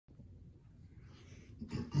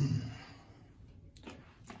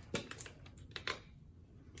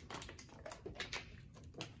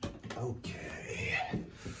Okay.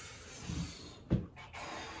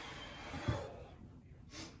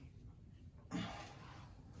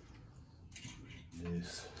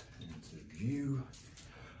 This into view.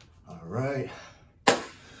 All right.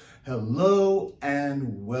 Hello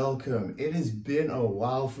and welcome. It has been a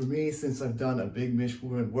while for me since I've done a big Mish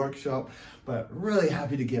movement workshop, but really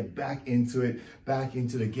happy to get back into it, back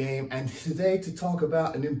into the game. And today to talk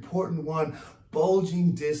about an important one,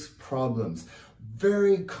 bulging disc problems.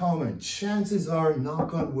 Very common. Chances are,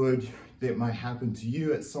 knock on wood, that might happen to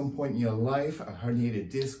you at some point in your life, a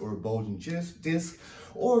herniated disc or a bulging disc,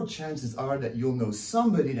 or chances are that you'll know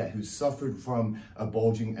somebody who suffered from a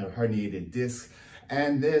bulging or herniated disc.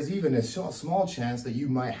 And there's even a small chance that you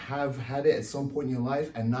might have had it at some point in your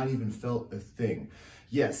life and not even felt a thing.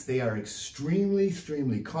 Yes, they are extremely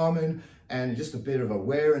common, and just a bit of a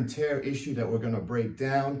wear and tear issue that we're going to break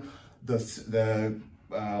down. The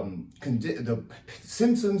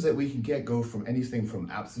symptoms that we can get go from anything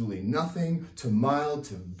from absolutely nothing to mild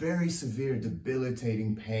to very severe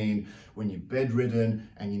debilitating pain when you're bedridden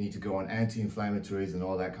and you need to go on anti-inflammatories and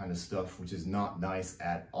all that kind of stuff, which is not nice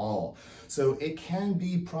at all. So it can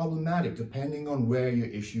be problematic depending on where your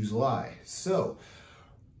issues lie. So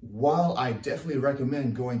while I definitely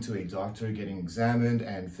recommend going to a doctor, getting examined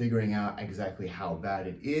and figuring out exactly how bad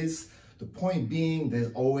it is, the point being,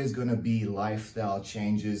 there's always going to be lifestyle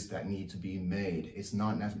changes that need to be made. It's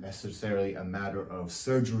not necessarily a matter of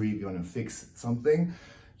surgery. If you want to fix something,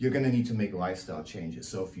 you're going to need to make lifestyle changes.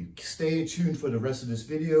 So if you stay tuned for the rest of this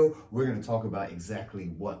video, we're going to talk about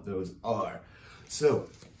exactly what those are. So,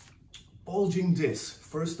 bulging disc,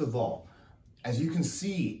 first of all. As you can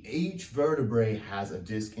see, each vertebrae has a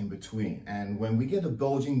disc in between. And when we get a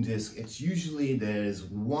bulging disc, it's usually there's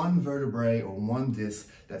one vertebrae or one disc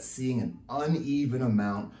that's seeing an uneven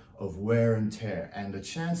amount of wear and tear. And the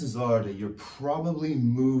chances are that you're probably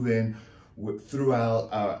moving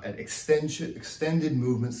throughout an extended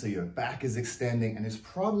movement, so your back is extending, and it's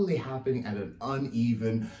probably happening at an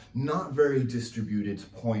uneven, not very distributed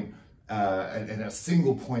point, at a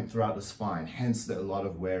single point throughout the spine, hence a lot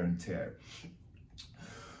of wear and tear.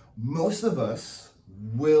 Most of us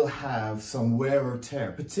will have some wear or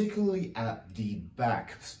tear, particularly at the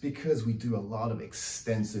back, because we do a lot of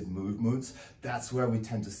extensive movements. That's where we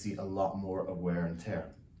tend to see a lot more of wear and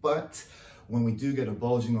tear. But when we do get a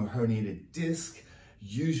bulging or herniated disc,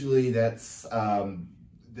 usually that's the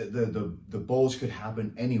bulge could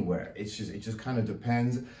happen anywhere. It just kind of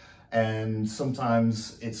depends. And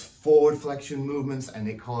sometimes it's forward flexion movements and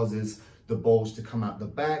it causes the bulge to come out the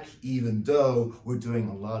back, even though we're doing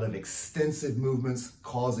a lot of extensive movements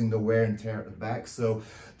causing the wear and tear at the back. So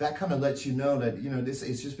that kind of lets you know that, this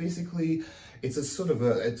is just basically, it's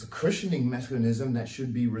a cushioning mechanism that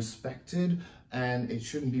should be respected, and it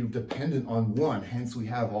shouldn't be dependent on one. Hence we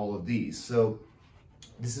have all of these. So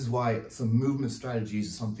this is why some movement strategies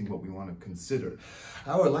is something what we want to consider.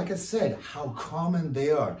 However, like I said, how common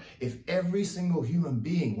they are. If every single human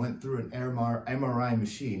being went through an MRI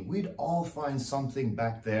machine, we'd all find something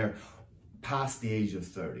back there past the age of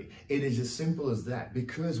 30. It is as simple as that.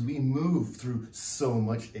 Because we move through so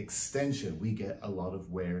much extension, we get a lot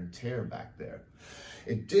of wear and tear back there.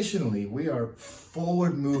 Additionally, we are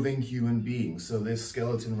forward-moving human beings. So this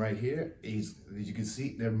skeleton right here is, as you can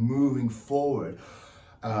see, they're moving forward.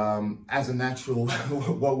 As a natural,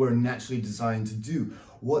 what we're naturally designed to do.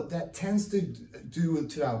 What that tends to do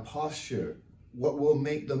to our posture, what will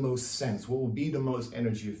make the most sense, what will be the most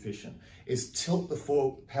energy efficient, is tilt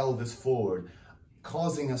the pelvis forward,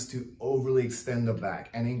 causing us to overly extend the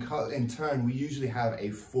back. And in turn, we usually have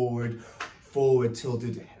a forward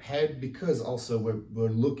tilted head, because also we're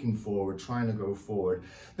looking forward, trying to go forward.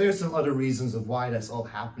 There's some other reasons of why that's all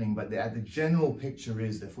happening, but the general picture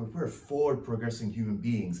is that if we're forward progressing human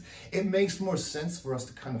beings, it makes more sense for us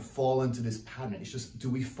to kind of fall into this pattern. It's just, do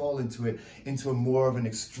we fall into a more of an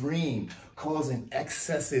extreme, causing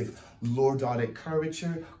excessive lordotic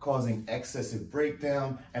curvature, causing excessive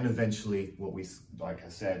breakdown, and eventually what we, like I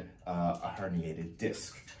said, a herniated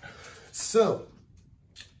disc. So,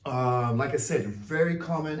 like I said, very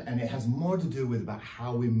common, and it has more to do with about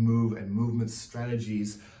how we move and movement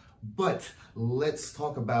strategies. But let's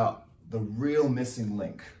talk about the real missing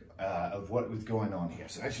link of what was going on here.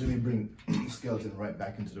 So actually, let me bring the skeleton right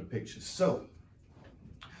back into the picture. So,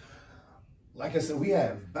 like I said, we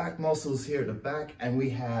have back muscles here at the back, and we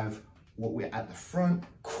have what we're at the front,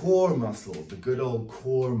 core muscles, the good old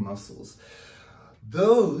core muscles.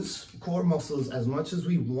 Those core muscles, as much as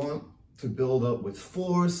we want to build up with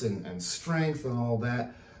force and strength and all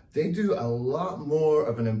that, they do a lot more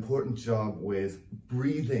of an important job with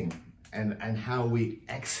breathing and how we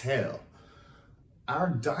exhale. Our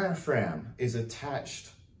diaphragm is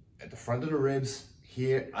attached at the front of the ribs,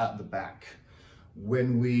 here at the back.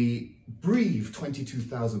 When we breathe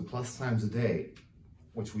 22,000 plus times a day,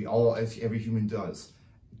 which we all, as every human does,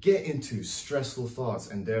 get into stressful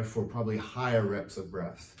thoughts and therefore probably higher reps of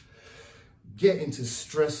breath. Get into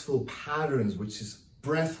stressful patterns, which is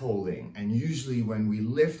breath holding. And usually when we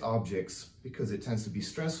lift objects, because it tends to be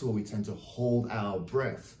stressful, we tend to hold our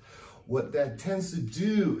breath. What that tends to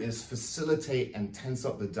do is facilitate and tense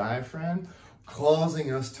up the diaphragm,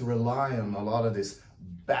 causing us to rely on a lot of this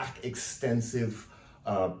back extensive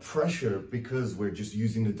pressure, because we're just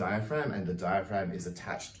using the diaphragm, and the diaphragm is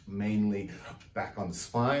attached mainly back on the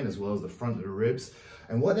spine as well as the front of the ribs.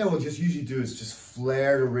 And what that will just usually do is just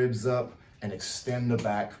flare the ribs up and extend the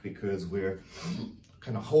back, because we're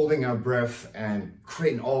kind of holding our breath and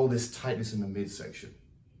creating all this tightness in the midsection.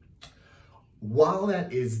 While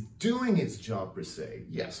that is doing its job per se,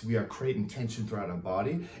 yes, we are creating tension throughout our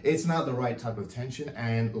body. It's not the right type of tension,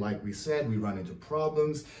 and like we said, we run into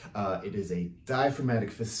problems. It is a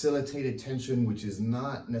diaphragmatic facilitated tension, which is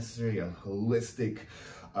not necessarily a holistic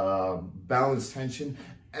balanced tension,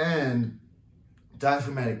 and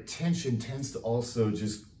diaphragmatic tension tends to also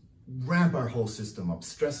just ramp our whole system up,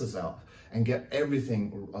 stress us out, and get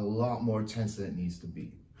everything a lot more tense than it needs to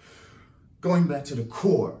be. Going back to the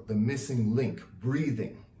core, the missing link,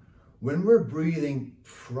 breathing. When we're breathing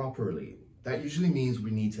properly, that usually means we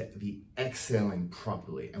need to be exhaling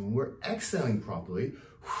properly. And when we're exhaling properly,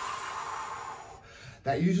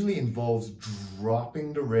 that usually involves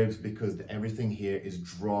dropping the ribs, because everything here is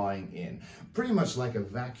drawing in. Pretty much like a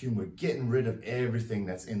vacuum, we're getting rid of everything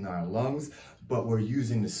that's in our lungs, but we're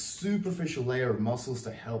using the superficial layer of muscles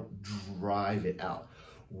to help drive it out.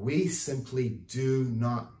 We simply do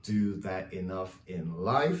not do that enough in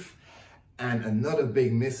life. And another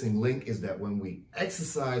big missing link is that when we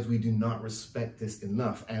exercise, we do not respect this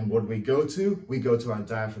enough. And what do we go to? We go to our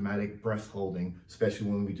diaphragmatic breath holding, especially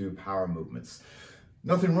when we do power movements.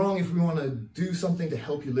 Nothing wrong if we want to do something to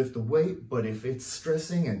help you lift the weight, but if it's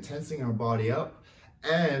stressing and tensing our body up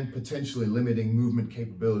and potentially limiting movement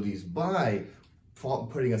capabilities by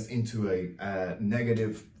putting us into a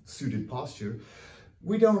negative suited posture,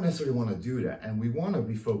 we don't necessarily want to do that. And we want to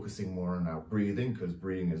be focusing more on our breathing, because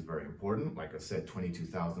breathing is very important. Like I said,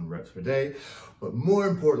 22,000 reps per day. But more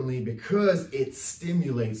importantly, because it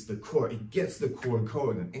stimulates the core, it gets the core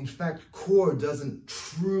going. In fact, core doesn't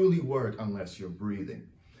truly work unless you're breathing.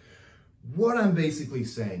 What I'm basically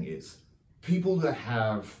saying is, people that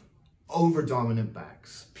have over-dominant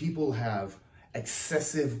backs, people have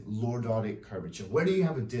excessive lordotic curvature, whether you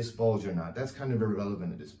have a disc bulge or not, that's kind of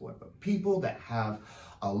irrelevant at this point. But people that have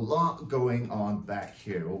a lot going on back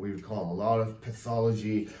here, what we would call a lot of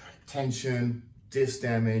pathology, tension, disc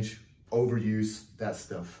damage, overuse, that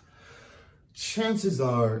stuff, chances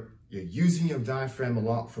are you're using your diaphragm a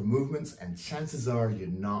lot for movements, and chances are you're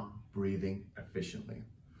not breathing efficiently.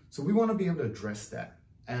 So we want to be able to address that.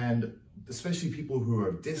 And especially people who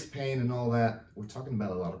have disc pain and all that, we're talking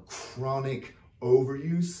about a lot of chronic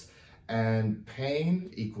overuse, and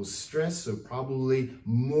pain equals stress, so probably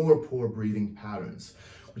more poor breathing patterns,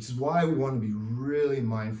 which is why we want to be really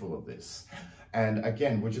mindful of this. And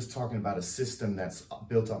again, we're just talking about a system that's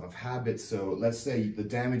built off of habits. So let's say the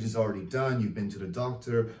damage is already done, you've been to the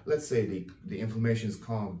doctor, let's say the inflammation is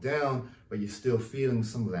calmed down, but you're still feeling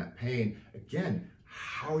some of that pain. Again,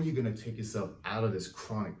 how are you going to take yourself out of this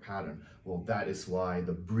chronic pattern? Well, that is why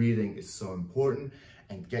the breathing is so important,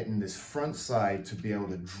 and getting this front side to be able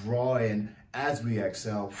to draw in as we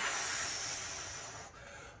exhale,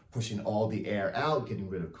 pushing all the air out, getting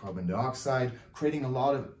rid of carbon dioxide, creating a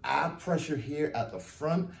lot of ab pressure here at the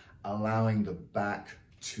front, allowing the back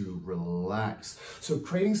to relax. So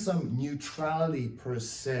creating some neutrality per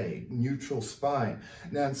se, neutral spine.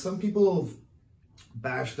 Now, some people have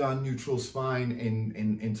bashed on neutral spine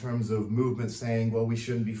in terms of movement, saying, well, we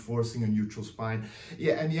shouldn't be forcing a neutral spine.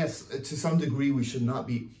 Yeah, and yes, to some degree, we should not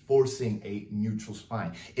be forcing a neutral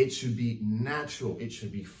spine. It should be natural, it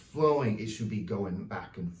should be flowing, it should be going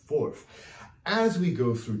back and forth. As we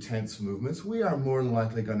go through tense movements, we are more than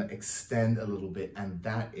likely going to extend a little bit, and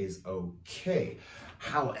that is okay.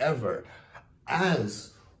 However,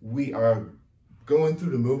 as we are going through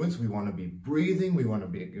the movements, we want to be breathing, we want to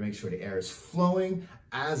make sure the air is flowing.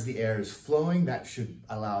 As the air is flowing, that should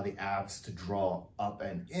allow the abs to draw up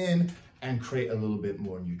and in and create a little bit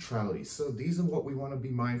more neutrality. So these are what we want to be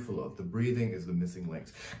mindful of. The breathing is the missing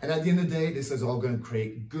links. And at the end of the day, this is all going to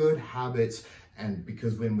create good habits. And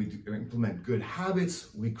because when we implement good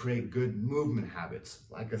habits, we create good movement habits.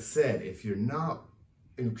 Like I said, if you're not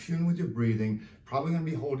in tune with your breathing, probably going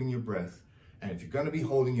to be holding your breath. And if you're going to be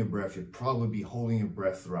holding your breath, you'll probably be holding your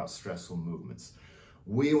breath throughout stressful movements.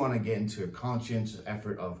 We want to get into a conscientious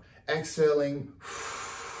effort of exhaling,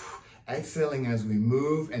 exhaling as we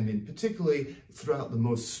move, and then particularly throughout the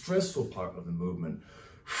most stressful part of the movement,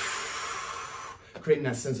 creating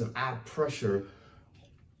that sense of ab pressure,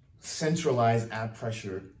 centralized ab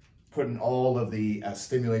pressure, putting all of the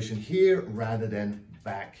stimulation here rather than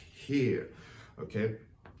back here, okay?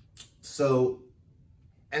 So,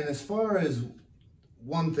 and as far as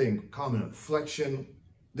one thing, common flexion,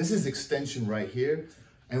 this is extension right here.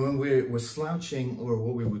 And when we're slouching, or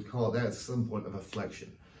what we would call that, some point of a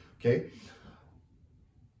flexion, okay?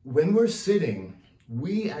 When we're sitting,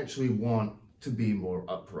 we actually want to be more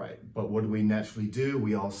upright. But what do we naturally do?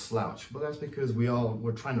 We all slouch. But that's because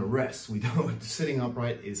we're trying to rest. We don't, sitting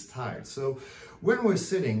upright is tired. So when we're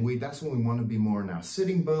sitting, that's when we want to be more in our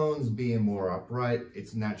sitting bones, being more upright.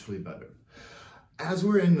 It's naturally better. As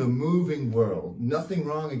we're in the moving world, nothing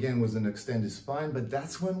wrong again with an extended spine, but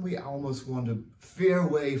that's when we almost want to veer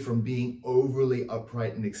away from being overly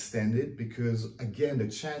upright and extended, because again, the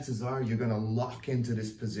chances are you're going to lock into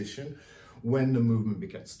this position when the movement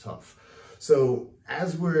gets tough. So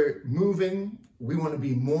as we're moving, we want to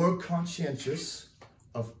be more conscientious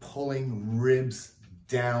of pulling ribs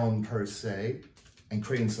down per se and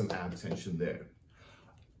creating some ab tension there.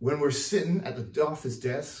 When we're sitting at the office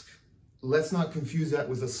desk, let's not confuse that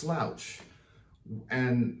with a slouch.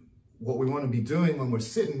 And what we want to be doing when we're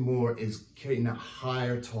sitting more is creating a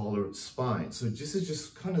higher, taller spine. So this is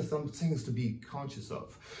just kind of some things to be conscious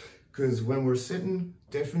of. Because when we're sitting,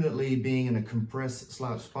 definitely being in a compressed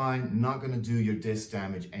slouch spine, not going to do your disc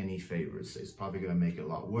damage any favors. It's probably going to make it a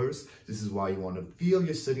lot worse. This is why you want to feel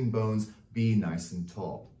your sitting bones be nice and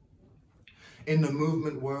tall. In the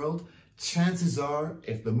movement world, chances are,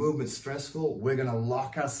 if the movement's stressful, we're going to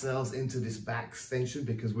lock ourselves into this back extension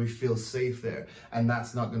because we feel safe there. And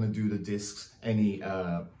that's not going to do the discs any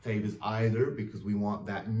favors either, because we want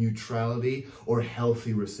that neutrality or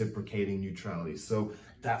healthy reciprocating neutrality. So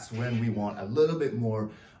that's when we want a little bit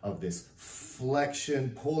more of this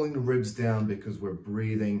flexion, pulling the ribs down because we're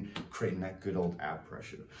breathing, creating that good old ab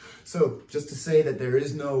pressure. So just to say that there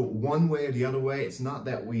is no one way or the other way. It's not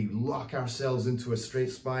that we lock ourselves into a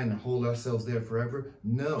straight spine and hold ourselves there forever.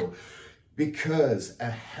 No, because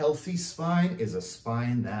a healthy spine is a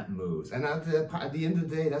spine that moves. And at the end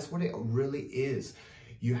of the day, that's what it really is.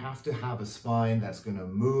 You have to have a spine that's going to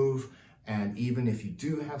move. And even if you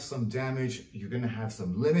do have some damage, you're going to have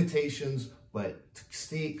some limitations, but to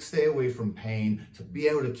stay away from pain, to be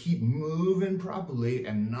able to keep moving properly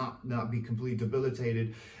and not be completely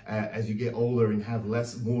debilitated as you get older and have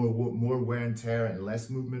more wear and tear and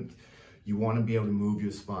less movement, you want to be able to move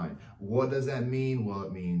your spine. What does that mean? Well,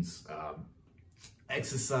 it means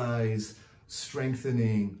exercise,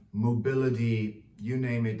 strengthening, mobility, you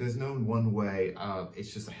name it. There's no one way.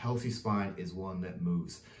 It's just a healthy spine is one that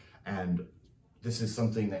moves. And this is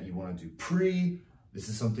something that you want to do pre, this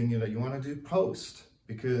is something that you want to do post,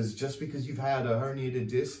 because just because you've had a herniated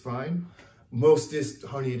disc, fine. Most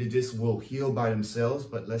herniated discs will heal by themselves,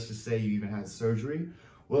 but let's just say you even had surgery.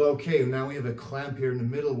 Well, okay, now we have a clamp here in the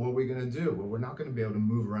middle. What are we going to do? Well, we're not going to be able to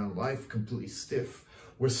move around life completely stiff.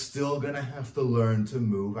 We're still going to have to learn to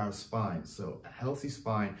move our spine. So a healthy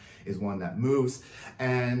spine is one that moves.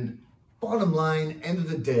 And bottom line, end of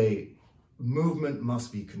the day, movement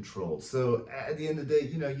must be controlled. So at the end of the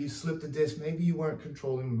day, you slipped a disc, maybe you weren't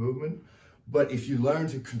controlling the movement, but if you learn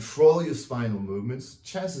to control your spinal movements,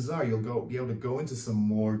 chances are you'll be able to go into some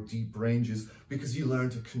more deep ranges because you learn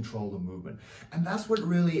to control the movement. And that's what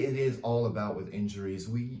really it is all about with injuries.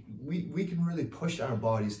 We can really push our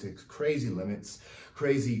bodies to crazy limits,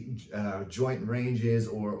 crazy joint ranges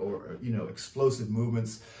or explosive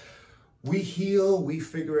movements. We heal, we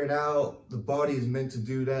figure it out. The body is meant to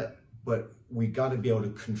do that. But we got to be able to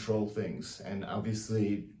control things, and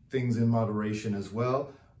obviously things in moderation as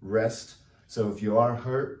well. Rest. So if you are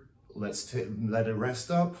hurt, let it rest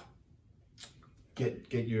up.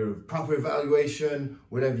 Get your proper evaluation,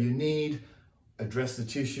 whatever you need. Address the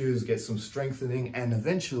tissues, get some strengthening, and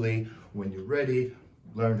eventually, when you're ready,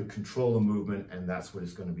 learn to control the movement, and that's what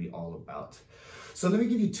it's going to be all about. So let me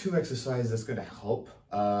give you 2 exercises that's going to help.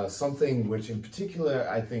 Something which in particular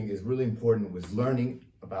I think is really important was learning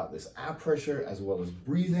about this ab pressure as well as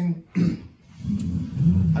breathing.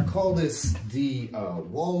 I call this the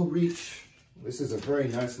wall reach. This is a very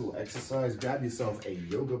nice little exercise. Grab yourself a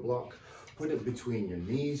yoga block, put it between your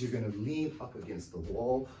knees. You're going to lean up against the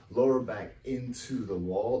wall, lower back into the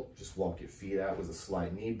wall. Just walk your feet out with a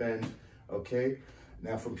slight knee bend, okay?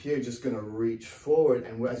 Now from here, just gonna reach forward,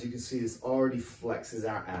 and as you can see, this already flexes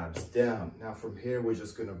our abs down. Now from here, we're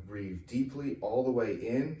just gonna breathe deeply all the way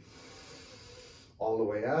in, all the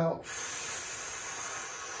way out,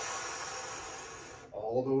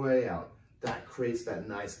 all the way out. That creates that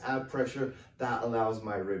nice ab pressure. That allows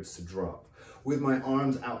my ribs to drop. With my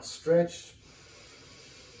arms outstretched,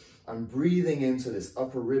 I'm breathing into this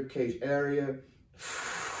upper rib cage area.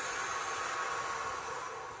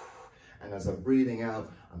 And as I'm breathing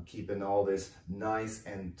out, I'm keeping all this nice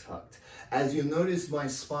and tucked. As you notice, my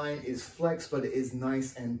spine is flexed, but it is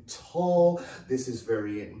nice and tall. This is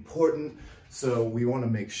very important. So we want to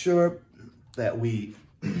make sure that we,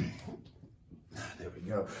 there we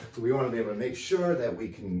go. So we want to be able to make sure that we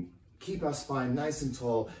can keep our spine nice and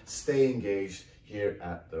tall, stay engaged here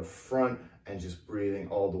at the front, and just breathing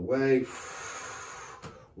all the way.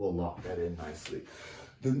 We'll lock that in nicely.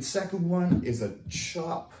 The second one is a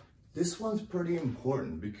chop. This one's pretty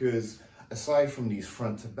important because aside from these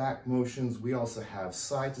front to back motions, we also have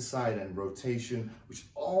side to side and rotation, which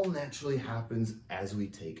all naturally happens as we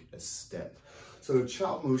take a step. So the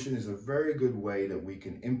chop motion is a very good way that we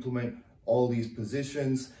can implement all these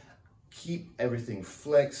positions, keep everything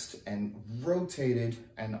flexed and rotated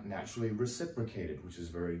and naturally reciprocated, which is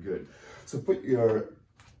very good. So put your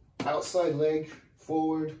outside leg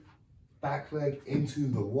forward, back leg into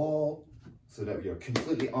the wall, so that you're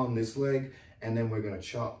completely on this leg, and then we're gonna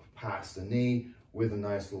chop past the knee with a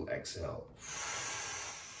nice little exhale.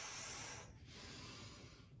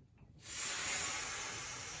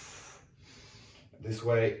 This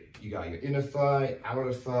way, you got your inner thigh,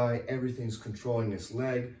 outer thigh, everything's controlling this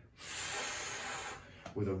leg,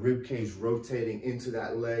 with a rib cage rotating into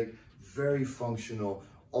that leg. Very functional,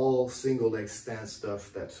 all single leg stance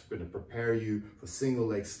stuff that's going to prepare you for single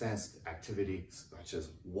leg stance activities such as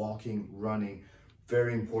walking, running,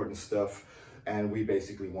 very important stuff. And we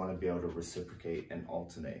basically want to be able to reciprocate and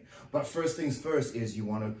alternate. But first things first is you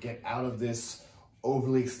want to get out of this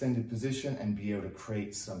overly extended position and be able to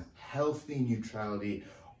create some healthy neutrality,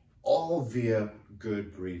 all via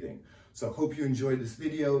good breathing. So I hope you enjoyed this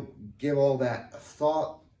video. Give all that a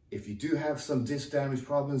thought. If you do have some disc damage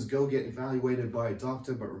problems, go get evaluated by a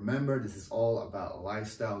doctor. But remember, this is all about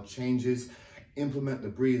lifestyle changes. Implement the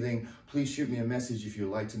breathing. Please shoot me a message if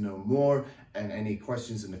you'd like to know more, and any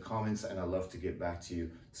questions in the comments, and I'd love to get back to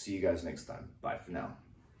you. See you guys next time. Bye for now.